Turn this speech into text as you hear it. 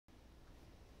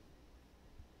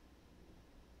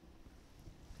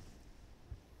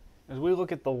As we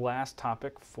look at the last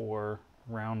topic for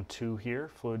round 2 here,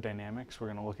 fluid dynamics, we're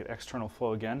going to look at external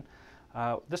flow again.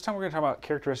 This time we're going to talk about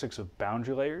characteristics of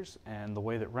boundary layers and the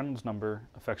way that Reynolds number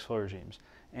affects flow regimes.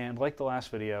 And like the last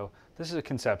video, this is a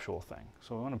conceptual thing.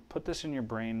 So we want to put this in your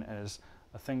brain as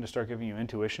a thing to start giving you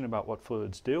intuition about what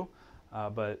fluids do,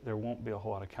 but there won't be a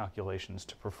whole lot of calculations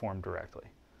to perform directly.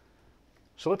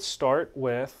 So let's start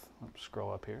with,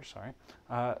 scroll up here, sorry,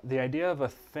 the idea of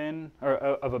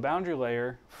a boundary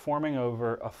layer forming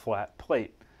over a flat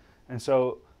plate. And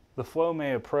so the flow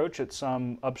may approach at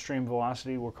some upstream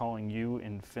velocity we're calling U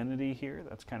infinity here.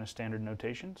 That's kind of standard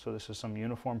notation. So this is some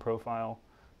uniform profile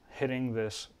hitting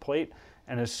this plate.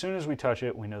 And as soon as we touch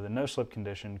it, we know the no-slip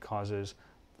condition causes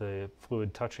the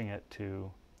fluid touching it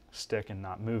to stick and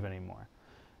not move anymore.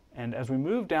 And as we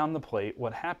move down the plate,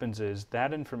 what happens is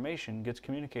that information gets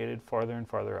communicated farther and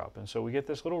farther up. And so we get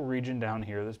this little region down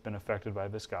here that's been affected by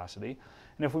viscosity.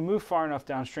 And if we move far enough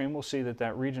downstream, we'll see that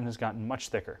that region has gotten much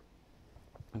thicker.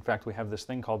 In fact, we have this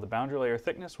thing called the boundary layer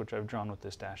thickness, which I've drawn with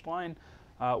this dashed line,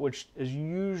 which is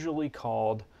usually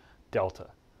called delta.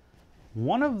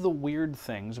 One of the weird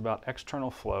things about external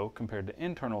flow compared to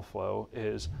internal flow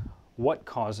is what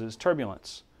causes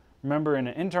turbulence. Remember, in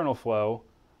an internal flow,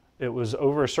 it was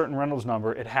over a certain Reynolds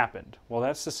number, it happened. Well,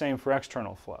 that's the same for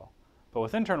external flow. But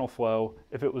with internal flow,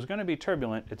 if it was going to be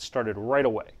turbulent, it started right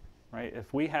away, right?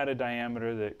 If we had a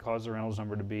diameter that caused the Reynolds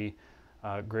number to be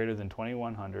greater than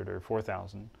 2100 or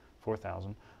 4000,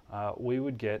 we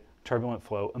would get turbulent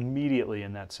flow immediately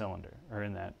in that cylinder or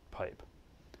in that pipe.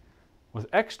 With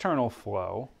external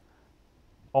flow,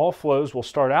 all flows will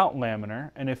start out laminar,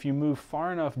 and if you move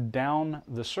far enough down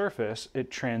the surface,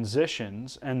 it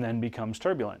transitions and then becomes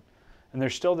turbulent. And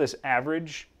there's still this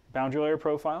average boundary layer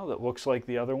profile that looks like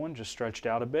the other one, just stretched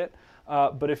out a bit.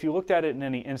 But if you looked at it in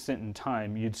any instant in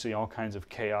time, you'd see all kinds of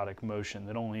chaotic motion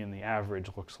that only in the average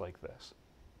looks like this.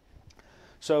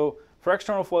 So for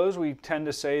external flows, we tend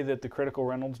to say that the critical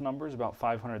Reynolds number is about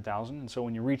 500,000. And so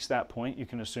when you reach that point, you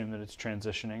can assume that it's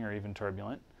transitioning or even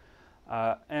turbulent.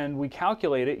 And we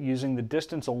calculate it using the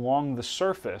distance along the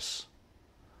surface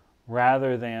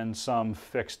rather than some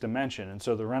fixed dimension. And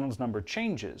so the Reynolds number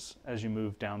changes as you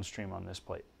move downstream on this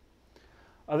plate.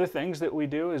 Other things that we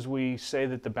do is we say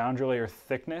that the boundary layer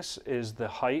thickness is the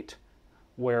height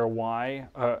where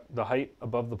the height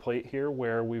above the plate here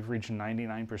where we've reached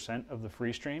 99% of the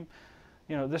free stream.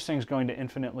 You know, this thing's going to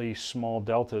infinitely small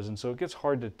deltas, and so it gets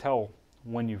hard to tell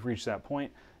when you've reached that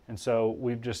point. And so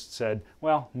we've just said,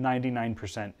 well,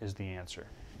 99% is the answer.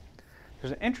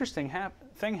 There's an interesting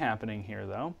thing happening here,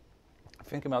 though.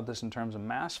 Think about this in terms of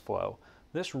mass flow.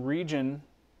 This region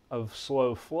of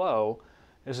slow flow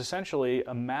is essentially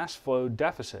a mass flow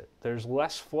deficit. There's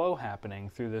less flow happening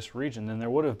through this region than there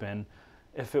would have been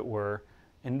if it were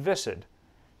inviscid.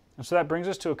 And so that brings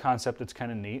us to a concept that's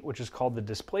kind of neat, which is called the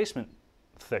displacement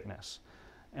thickness.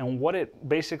 And what it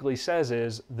basically says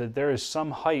is that there is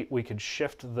some height we could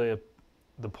shift the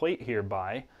plate here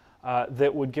by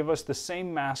that would give us the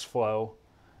same mass flow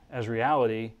as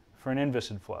reality for an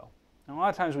inviscid flow. And a lot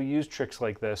of times we use tricks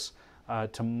like this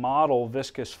to model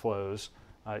viscous flows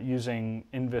using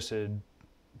inviscid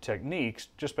techniques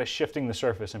just by shifting the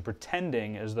surface and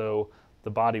pretending as though the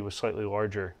body was slightly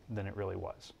larger than it really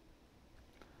was.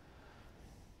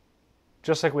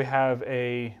 Just like we have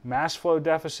a mass flow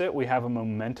deficit, we have a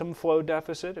momentum flow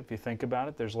deficit. If you think about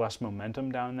it, there's less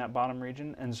momentum down in that bottom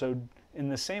region. And so in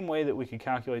the same way that we can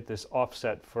calculate this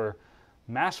offset for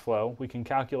mass flow, we can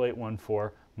calculate one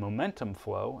for momentum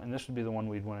flow, and this would be the one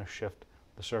we'd want to shift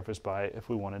the surface by if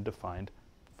we wanted to find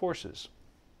forces.